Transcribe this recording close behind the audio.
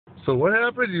So what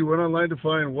happened? You went online to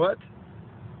find what?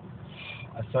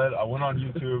 I went on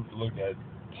YouTube to look at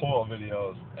pull-up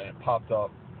videos, and it popped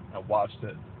up. I watched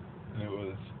it, and it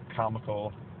was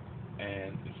comical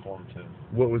and informative.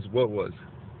 What was?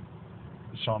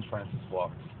 The Shawn Francis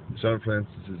vlogs. Shawn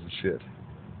Francis is a shit.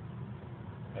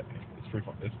 It's pretty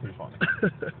fun. It's pretty funny.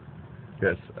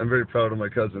 Yes, I'm very proud of my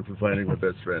cousin for finding my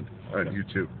best friend on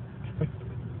YouTube.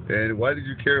 And why did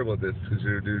you care about this? Because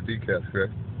you do decaf,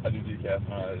 correct? I do decaf,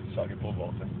 and I suck at pole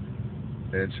vaulting.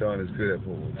 And Shawn is good at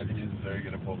pole vaulting. And he is very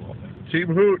good at pole vaulting. Team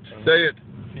Hoot, say it.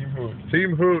 Team Hoot.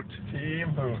 Team Hoot. Team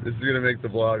Hoot. This is gonna make the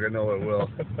vlog. I know it will.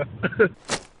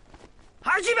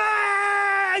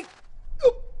 Hajime!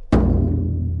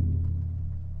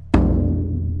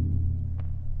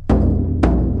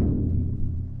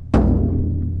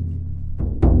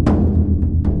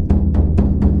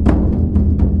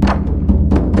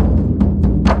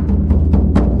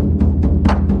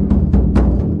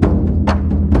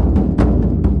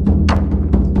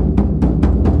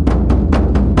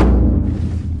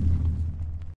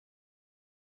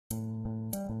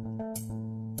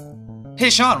 Hey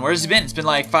Shawn, where's you been? It's been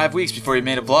like 5 weeks before you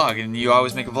made a vlog, and you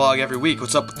always make a vlog every week.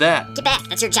 What's up with that? Get back,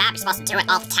 that's your job. You're supposed to do it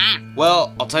all the time.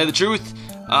 Well, I'll tell you the truth.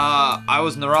 I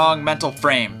was in the wrong mental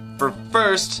frame. For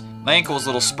first, my ankle was a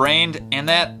little sprained, and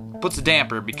that puts a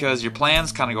damper because your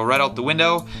plans kind of go right out the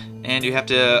window, and you have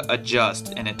to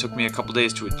adjust. And it took me a couple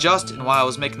days to adjust, and while I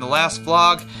was making the last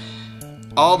vlog,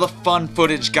 all the fun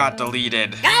footage got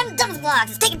deleted. I'm done with vlogs.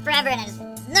 It's taking forever, and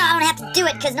I don't have to do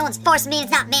it because no one's forcing me. It's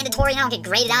not mandatory. I don't get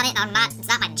graded on it. It's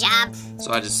not my job.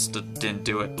 So I just didn't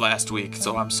do it last week,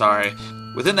 so I'm sorry.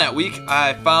 Within that week,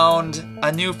 I found a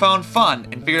newfound fun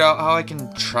and figured out how I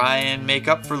can try and make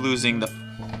up for losing the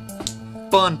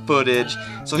fun footage.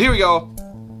 So here we go.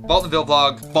 Vault in the Ville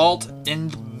vlog. Vault in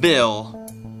the Ville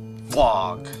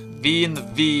vlog. V in the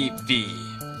V.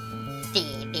 V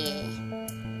in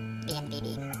the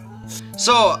VV.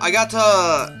 So I got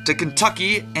to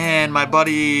Kentucky, and my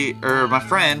buddy, or my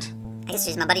friend, I guess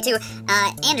she's my buddy too,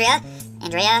 Andrea.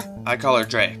 I call her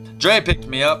Dre. Dre picked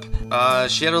me up.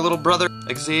 She had her little brother,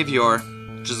 Xavier,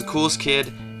 which is the coolest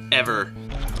kid ever.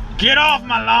 Get off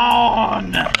my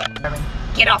lawn!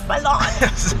 Get off my lawn!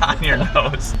 It's on your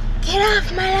nose. Get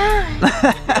off my lawn!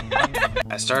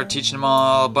 I started teaching them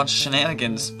all a bunch of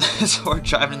shenanigans. So we're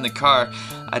driving in the car.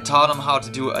 I taught them how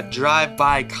to do a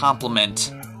drive-by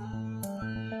compliment.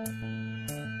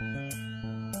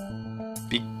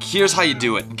 Here's how you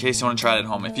do it, in case you want to try it at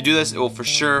home. If you do this, it will for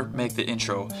sure make the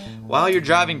intro. While you're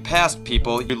driving past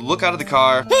people, you look out of the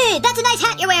car. Hey, that's a nice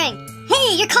hat you're wearing!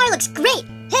 Hey, your car looks great!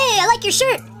 Hey, I like your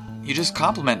shirt! You just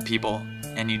compliment people,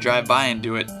 and you drive by and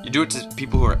do it. You do it to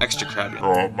people who are extra crabby.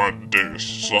 Oh, my day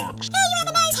sucks. Hey, you have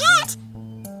a nice hat!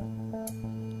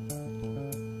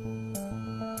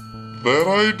 That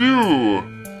I do.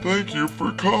 Thank you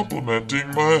for complimenting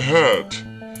my hat.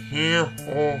 Here,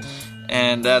 oh.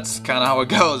 And that's kind of how it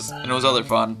goes. And it was other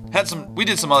fun. We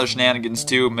did some other shenanigans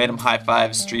too. Made him high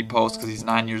five street post because he's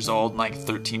 9 years old and like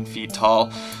 13 feet tall.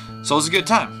 So it was a good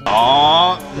time.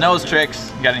 Aww, nose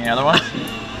tricks. You got any other one?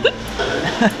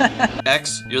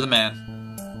 X, you're the man.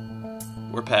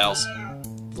 We're pals.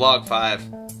 Vlog 5.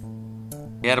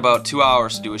 We had about 2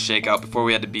 hours to do a shakeout before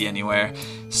we had to be anywhere.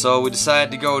 So we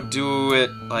decided to go do it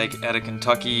like at a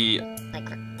Kentucky.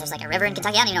 There's like a river in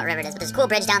Kentucky. I don't even know what river it is, but there's a cool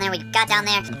bridge down there. We got down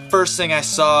there. The first thing I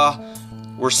saw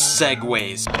were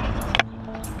segways.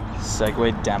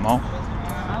 Segway demo.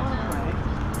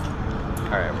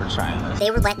 Alright, we're trying this. They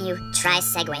were letting you try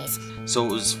segways. So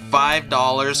it was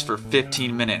 $5 for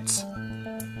 15 minutes.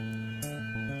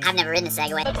 I've never ridden a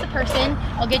Segway. That's the person.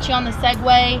 I'll get you on the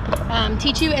Segway,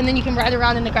 teach you, and then you can ride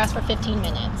around in the grass for 15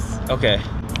 minutes. Okay.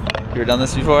 You ever done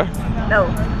this before? No.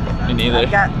 Me neither. I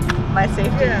got my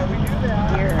safety gear.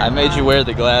 I made you wear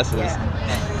the glasses.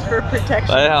 Yeah. For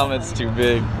protection. My helmet's too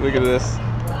big. Look at this.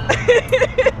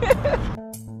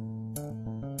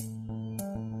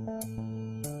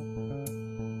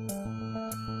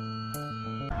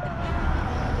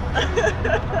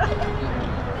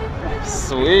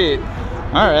 Sweet.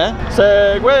 Alright.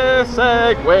 Segway,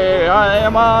 Segway, I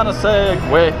am on a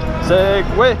Segway.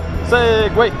 Segway,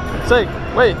 Segway,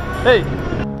 Segway, hey.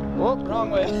 Oh, wrong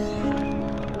way.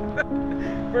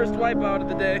 First wipeout of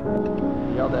the day.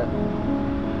 Yelled at.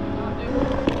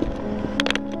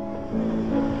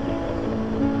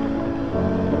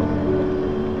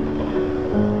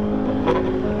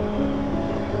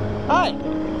 Hi,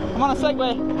 I'm on a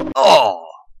Segway. Oh!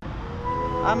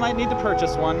 I might need to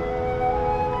purchase one.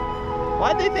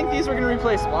 Why'd they think these were gonna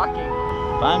replace walking?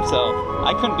 By himself.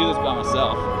 I couldn't do this by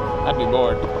myself. I'd be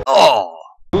bored. Oh!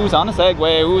 Who's on a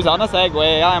Segway? Who's on a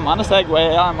Segway? I'm on a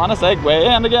Segway. I'm on a Segway.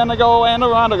 And again I go and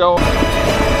around I go. Get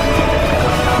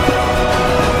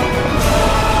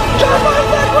my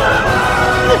Segway!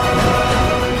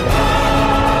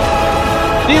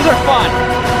 These are fun.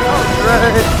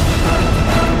 Alright.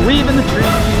 Weaving the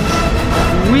trees.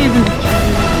 Weaving the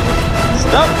trees.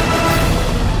 Stop.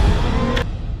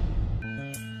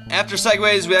 After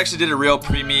Segways, we actually did a real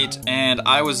pre-meet, and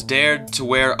I was dared to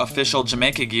wear official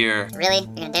Jamaica gear. Really?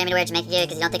 You're gonna dare me to wear Jamaica gear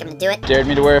because you don't think I'm gonna do it? Dared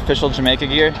me to wear official Jamaica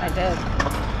gear? I did.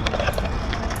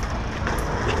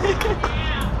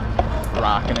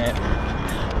 Rocking it.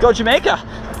 Go Jamaica!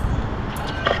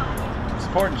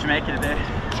 Supporting Jamaica today.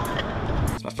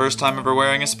 It's my first time ever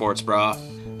wearing a sports bra.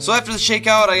 So after the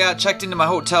shakeout, I got checked into my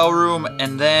hotel room,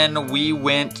 and then we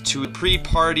went to a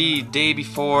pre-party day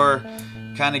before,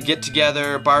 kind of get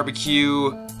together,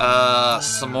 barbecue,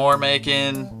 some more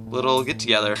making, little get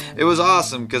together. It was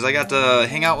awesome because I got to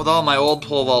hang out with all my old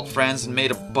pole vault friends and made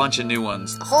a bunch of new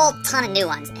ones. A whole ton of new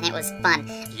ones, and it was fun.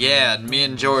 Yeah, and me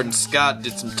and Jordan Scott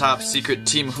did some top secret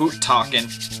Team Hoot talking.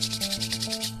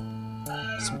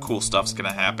 Some cool stuff's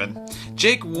gonna happen.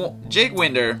 Jake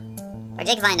Winder, or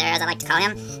Jake Vinder, as I like to call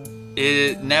him,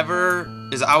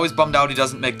 is always bummed out he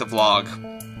doesn't make the vlog.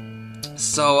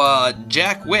 So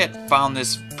Jack Witt found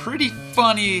this pretty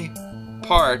funny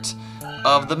part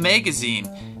of the magazine,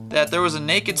 that there was a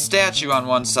naked statue on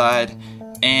one side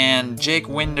and Jake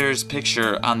Winder's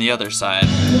picture on the other side.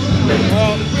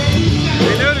 Well,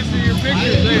 they noticed that your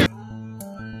picture's there.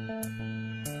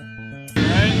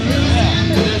 Right?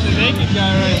 Yeah. There's a naked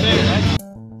guy right there, right?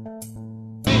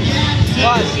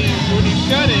 But when you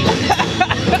shut it,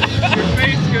 your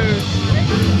face goes,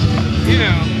 you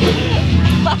know.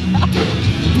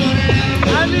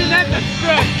 I mean, that's a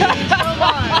stretch. Come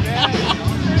on, man.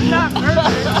 It's not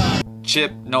perfect.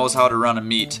 Chip knows how to run a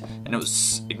meet, and it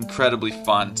was incredibly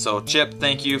fun. So Chip,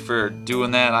 thank you for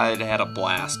doing that. I had a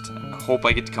blast. I hope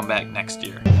I get to come back next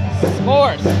year.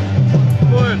 Sports!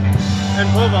 Sports and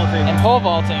pole vaulting. And pole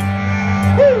vaulting.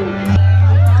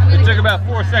 It took about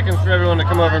 4 seconds for everyone to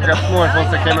come over and grab s'mores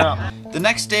once they came out. The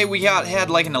next day we had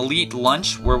like an elite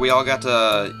lunch where we all got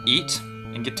to eat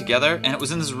and get together, and it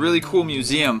was in this really cool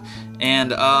museum.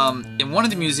 And in one of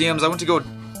the museums I went to go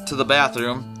to the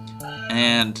bathroom,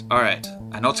 and alright,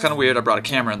 I know it's kind of weird, I brought a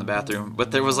camera in the bathroom,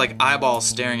 but there was like eyeballs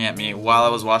staring at me while I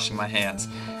was washing my hands.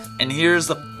 And here's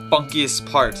the funkiest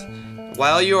part.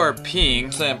 While you are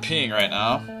peeing, say I'm peeing right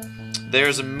now,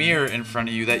 there's a mirror in front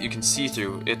of you that you can see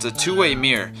through. It's a two-way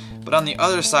mirror, but on the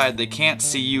other side they can't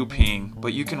see you peeing,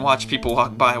 but you can watch people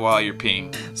walk by while you're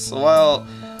peeing. So while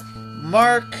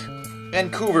Mark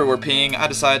and Coover were peeing, I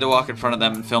decided to walk in front of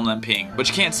them and film them peeing. But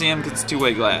you can't see them because it's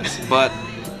two-way glass, but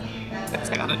it's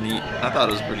kind of neat. I thought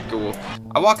it was pretty cool.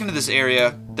 I walk into this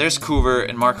area, there's Coover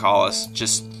and Mark Hollis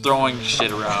just throwing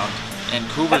shit around, and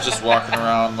Coover's just walking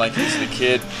around like he's the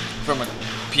kid from a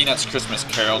Peanuts Christmas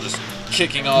Carol, just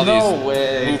kicking all these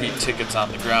movie tickets on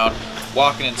the ground,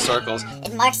 walking in circles.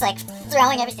 And Mark's like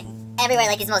throwing everything everywhere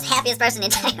like he's the most happiest person in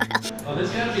the entire world. Oh, this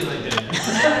gotta be like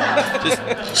that. Just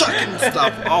chucking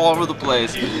stuff all over the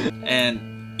place. And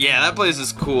yeah, that place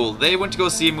is cool. They went to go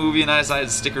see a movie and I decided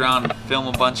to stick around and film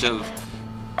a bunch of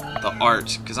the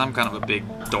art, because I'm kind of a big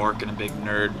dork and a big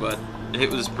nerd, but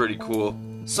it was pretty cool.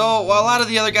 So while a lot of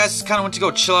the other guys just kind of went to go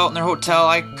chill out in their hotel,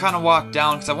 I kind of walked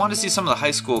down because I wanted to see some of the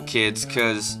high school kids,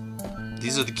 because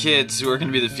these are the kids who are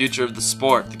going to be the future of the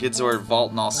sport, the kids who are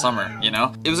vaulting all summer, you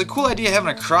know? It was a cool idea having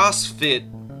a CrossFit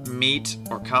meet,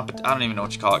 or I don't even know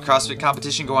what you call it, CrossFit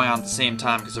competition going on at the same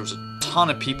time, because there was a ton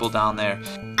of people down there.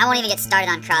 I won't even get started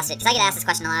on CrossFit, because I get asked this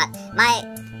question a lot.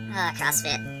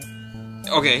 CrossFit.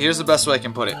 Okay, here's the best way I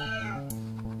can put it.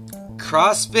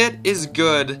 CrossFit is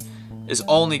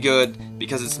only good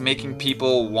because it's making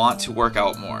people want to work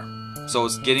out more. So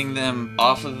it's getting them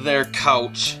off of their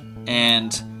couch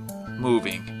and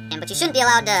moving. But you shouldn't be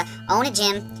allowed to own a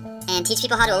gym and teach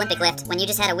people how to Olympic lift when you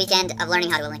just had a weekend of learning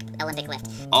how to Olympic lift.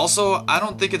 Also, I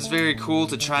don't think it's very cool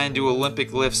to try and do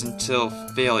Olympic lifts until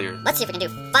failure. Let's see if we can do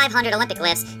 500 Olympic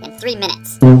lifts in 3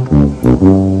 minutes.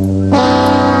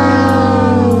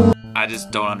 I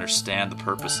just don't understand the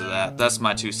purpose of that. That's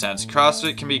my 2 cents.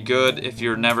 CrossFit can be good if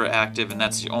you're never active and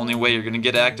that's the only way you're gonna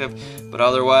get active, but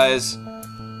otherwise... I'm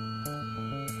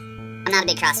not a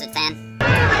big CrossFit fan.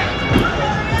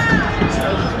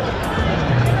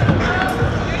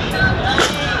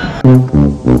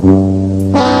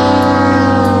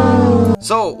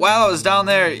 So, while I was down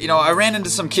there, you know, I ran into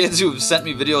some kids who have sent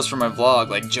me videos for my vlog,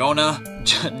 like Jonah.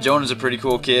 Jonah's a pretty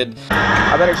cool kid.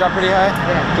 I better jump pretty high?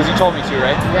 Yeah. Because you told me to,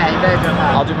 right? Yeah, you better jump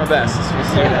high. I'll do my best.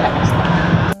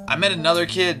 I met another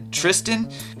kid,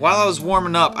 Tristan. While I was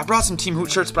warming up, I brought some Team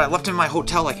Hoot shirts, but I left them in my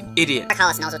hotel like an idiot.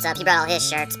 Carlos knows what's up. He brought all his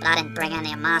shirts, but I didn't bring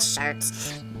any of my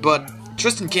shirts. But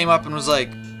Tristan came up and was like,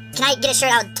 "Can I get a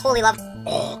shirt I would totally love?"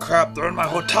 "Oh crap, they're in my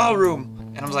hotel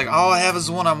room." And I was like, "All I have is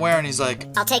the one I'm wearing." He's like,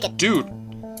 "I'll take it." "Dude,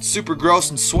 it's super gross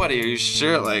and sweaty. Are you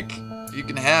sure? Like, you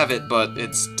can have it, but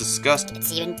it's disgusting."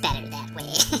 It's even better that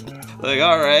way. Like,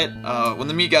 alright. When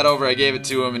the meet got over, I gave it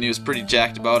to him and he was pretty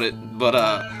jacked about it. But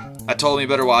I told him he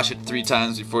better wash it 3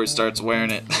 times before he starts wearing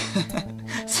it.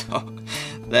 So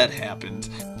that happened.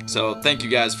 So thank you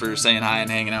guys for saying hi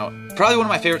and hanging out. Probably one of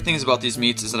my favorite things about these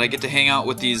meets is that I get to hang out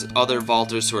with these other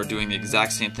vaulters who are doing the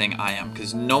exact same thing I am,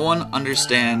 because no one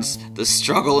understands the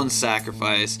struggle and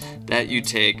sacrifice that you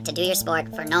take to do your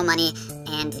sport for no money,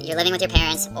 and you're living with your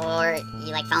parents, or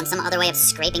you like found some other way of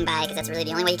scraping by, because that's really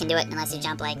the only way you can do it unless you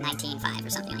jump like 19.5 or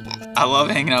something like that. I love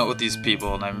hanging out with these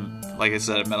people, and like I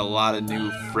said, I've met a lot of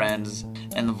new friends,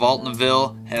 and the vault in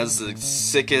Ville has the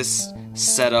sickest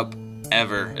setup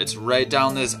ever. It's right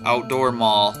down this outdoor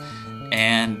mall,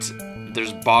 and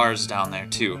there's bars down there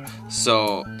too.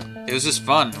 So it was just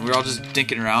fun. We were all just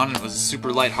dinking around, and it was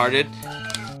super lighthearted.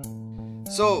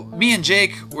 So me and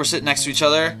Jake were sitting next to each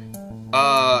other.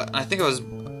 I think it was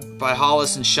by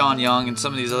Hollis and Sean Young and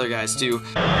some of these other guys too.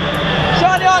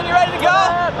 Sean Young, you ready to go?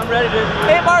 I'm ready to.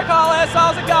 Hey Mark Hollis,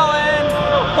 how's it going?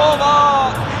 Pole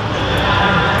vault.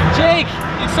 Jake,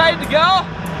 you excited to go?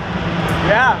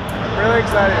 Yeah, really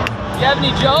excited. You have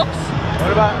any jokes?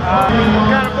 What about,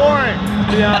 kind of boring,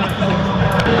 to be honest.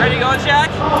 Ready to go, Jack?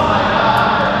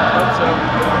 Hope so.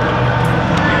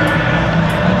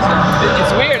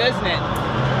 It's weird, isn't it?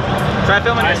 Try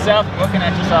filming yourself and looking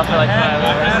at yourself for like 5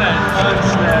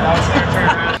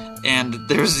 hours. And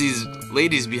there's these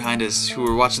ladies behind us who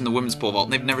were watching the women's pole vault,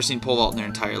 and they've never seen pole vault in their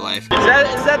entire life. Is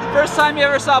that the first time you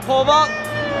ever saw pole vault?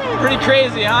 Pretty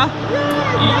crazy, huh?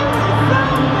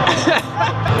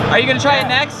 Are you gonna try it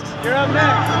next? You're up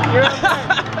next. You're up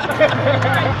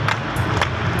next.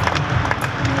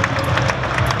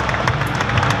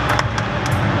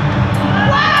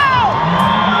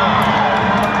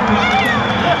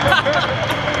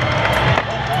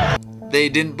 They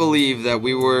didn't believe that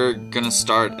we were gonna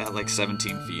start at like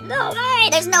 17 feet. No way!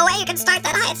 There's no way you can start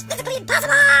that high. It's physically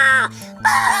impossible!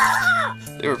 Ah!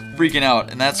 They were freaking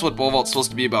out, and that's what pole vault's supposed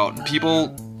to be about. And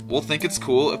people will think it's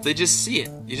cool if they just see it.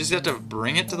 You just have to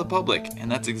bring it to the public,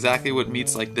 and that's exactly what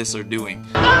meets like this are doing.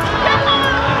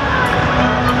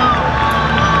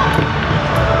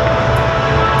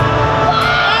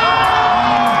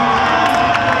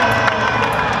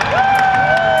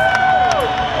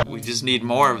 We just need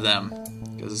more of them,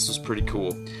 because this was pretty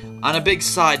cool. On a big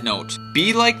side note,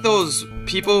 be like those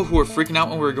people who were freaking out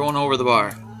when we were going over the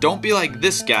bar. Don't be like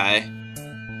this guy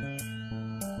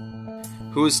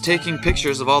who was taking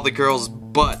pictures of all the girls'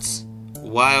 butts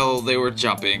while they were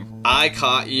jumping. I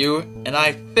caught you, and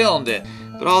I filmed it.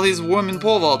 But all these women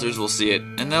pole vaulters will see it,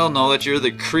 and they'll know that you're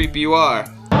the creep you are.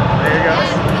 There you go.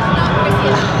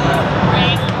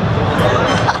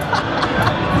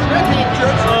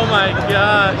 Oh my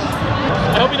gosh.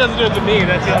 I hope he doesn't do it to me,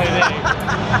 that's the only thing.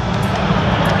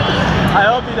 I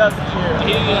hope he doesn't to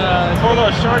you. He pulled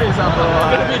those shorties up a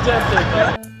lot. It's gonna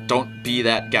be tempting. Don't be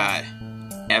that guy.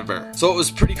 Ever. So it was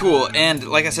pretty cool, and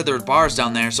like I said, there were bars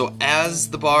down there, so as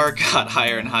the bar got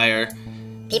higher and higher,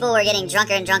 people were getting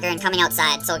drunker and drunker and coming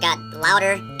outside, so it got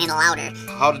louder and louder.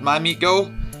 How did my meet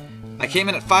go? I came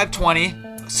in at 520,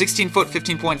 16 foot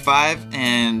 15.5,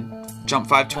 and jumped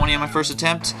 520 on my first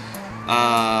attempt.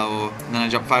 Then I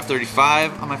jumped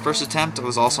 535 on my first attempt. I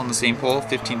was also on the same pole,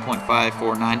 15.5,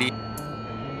 490.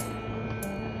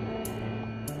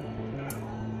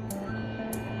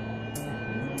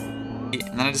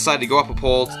 And then I decided to go up a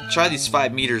pole to try these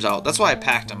 5 meters out. That's why I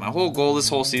packed them. My whole goal this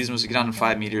whole season was to get down to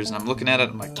 5 meters, and I'm looking at it,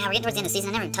 I'm like, God, we're getting towards the end of the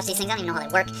season. I never even touched these things. I don't even know how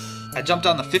they work. I jumped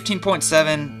on the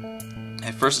 15.7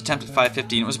 at first attempt at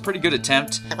 515. It was a pretty good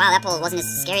attempt. Wow, that pole wasn't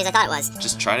as scary as I thought it was.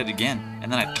 Just tried it again,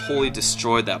 and then I totally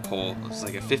destroyed that pole. It was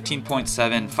like a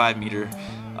 15.7 5 meter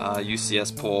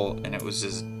UCS pole, and it was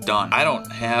just done. I don't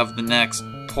have the next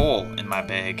pole in my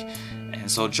bag,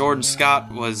 and so Jordan Scott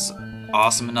was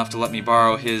awesome enough to let me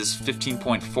borrow his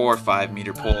 15.4 5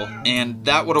 meter pole, and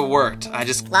that would have worked. I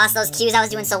just lost those cues. I was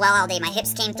doing so well all day. My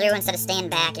hips came through instead of staying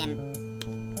back, and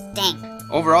dang.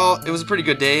 Overall, it was a pretty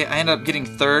good day. I ended up getting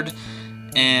 3rd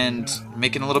and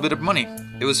making a little bit of money.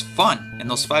 It was fun, and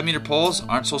those 5 meter poles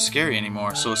aren't so scary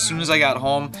anymore. So as soon as I got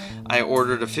home, I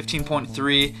ordered a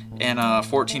 15.3 and a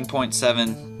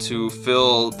 14.7 to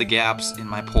fill the gaps in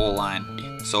my pole line.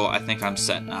 So I think I'm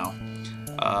set now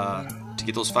to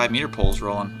get those 5 meter poles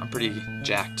rolling. I'm pretty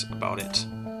jacked about it.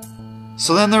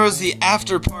 So then there was the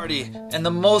after party, and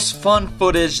the most fun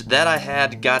footage that I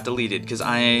had got deleted because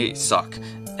I suck.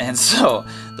 And so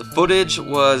the footage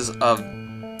was of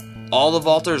all the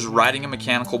vaulters riding a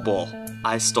mechanical bull.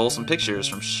 I stole some pictures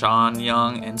from Sean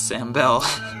Young and Sam Bell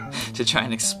to try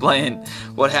and explain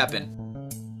what happened.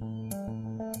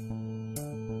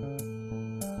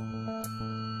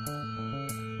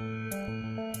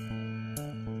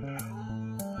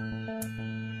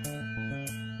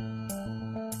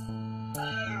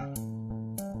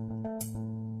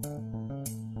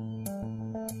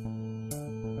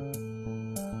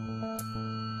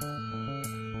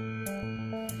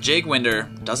 Jake Winder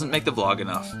doesn't make the vlog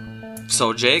enough.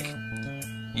 So Jake,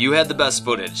 you had the best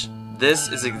footage.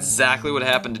 This is exactly what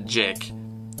happened to Jake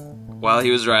while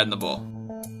he was riding the bull.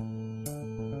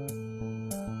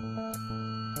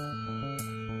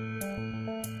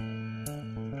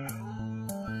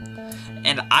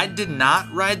 And I did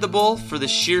not ride the bull for the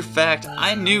sheer fact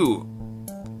I've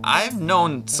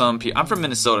known some people. I'm from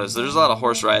Minnesota, so there's a lot of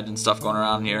horse riding and stuff going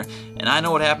around here, and I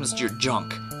know what happens to your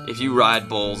junk if you ride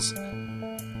bulls,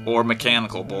 or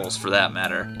mechanical bulls for that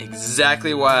matter.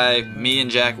 Exactly why me and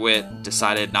Jack Witt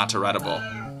decided not to ride a bull.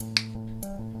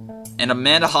 And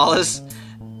Amanda Hollis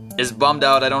is bummed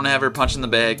out I don't have her punch in the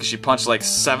bag because she punched like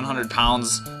 700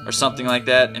 pounds or something like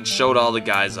that and showed all the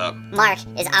guys up. Mark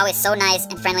is always so nice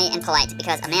and friendly and polite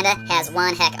because Amanda has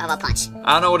one heck of a punch.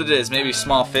 I don't know what it is, maybe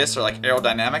small fists or like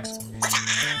aerodynamics.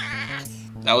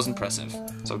 That was impressive,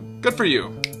 so good for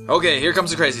you. Okay, here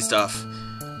comes the crazy stuff.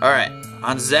 Alright,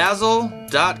 on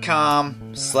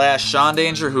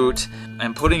Zazzle.com/ShawnDangerHoot,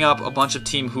 I'm putting up a bunch of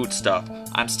Team Hoot stuff.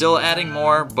 I'm still adding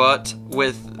more, but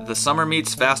with the summer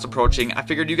meets fast approaching, I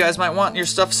figured you guys might want your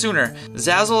stuff sooner.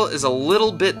 Zazzle is a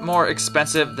little bit more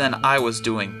expensive than I was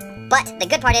doing. But the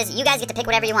good part is you guys get to pick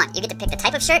whatever you want. You get to pick the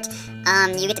type of shirt,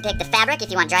 you get to pick the fabric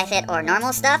if you want dry fit or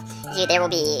normal stuff. There will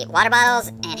be water bottles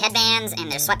and headbands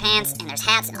and there's sweatpants and there's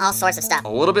hats and all sorts of stuff. A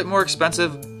little bit more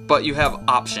expensive, but you have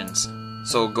options.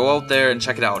 So go out there and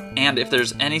check it out. And if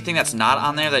there's anything that's not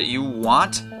on there that you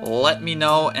want, let me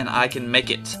know and I can make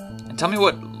it. And tell me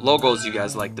what logos you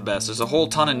guys like the best. There's a whole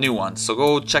ton of new ones, so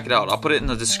go check it out. I'll put it in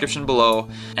the description below.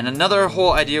 And another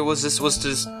whole idea was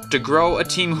to grow a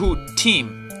Team Hoot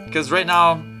team. Because right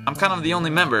now, I'm kind of the only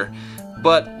member.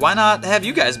 But why not have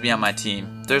you guys be on my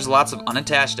team? There's lots of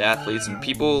unattached athletes and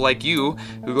people like you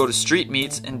who go to street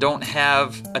meets and don't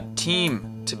have a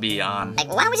team to be on. Like,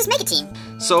 why don't we just make a team?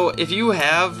 So if you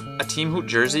have a Team Hoot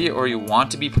jersey or you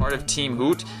want to be part of Team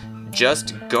Hoot,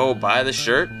 just go buy the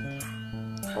shirt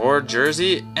or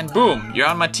jersey and boom, you're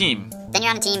on my team. Then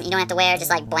you're on the team, you don't have to wear just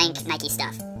like blank Nike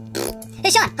stuff. Hey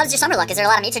Sean, how does your summer look? Is there a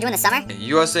lot of meets you're doing this summer?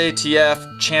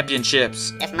 USATF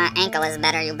Championships. If my ankle is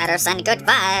better, you better send good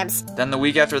vibes. Then the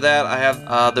week after that, I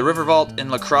have the River Vault in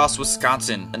La Crosse,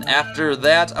 Wisconsin. And after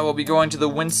that, I will be going to the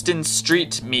Winston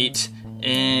Street meet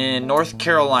in North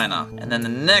Carolina. And then the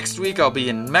next week, I'll be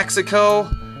in Mexico.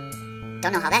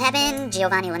 Don't know how that happened.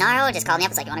 Giovanni Lenaro just called me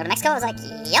up. Was like, "You want to go to Mexico?" I was like,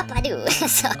 "Yep, I do."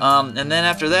 So. And then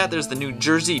after that, there's the New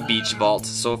Jersey Beach Vault.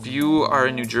 So if you are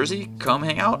in New Jersey, come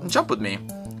hang out and jump with me.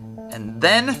 And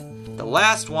then the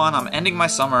last one I'm ending my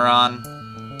summer on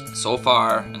so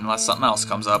far, unless something else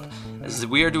comes up, is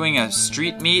we are doing a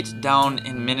street meet down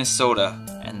in Minnesota.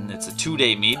 And it's a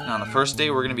 2-day meet. And on the first day,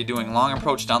 we're going to be doing long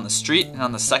approach down the street. And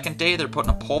on the second day, they're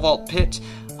putting a pole vault pit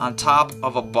on top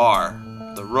of a bar.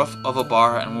 The roof of a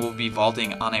bar, and we'll be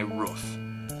vaulting on a roof.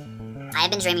 I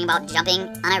have been dreaming about jumping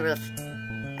on a roof,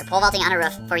 or pole vaulting on a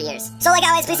roof for years. So like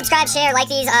always, please subscribe, share, like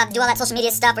these, do all that social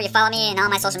media stuff where you follow me, and all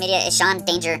my social media is Shawn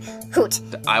Danger Hoot.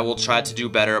 I will try to do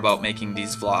better about making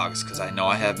these vlogs, because I know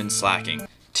I have been slacking.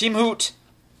 Team Hoot,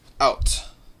 out.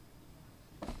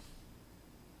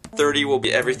 30 will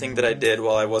be everything that I did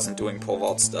while I wasn't doing pole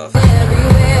vault stuff.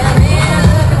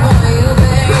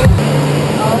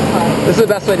 This is the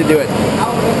best way to do it.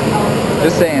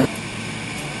 Just saying.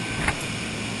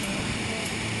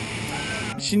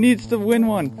 She needs to win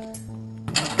one.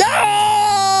 No!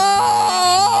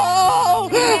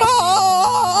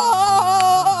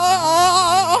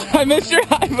 I missed your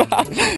high five.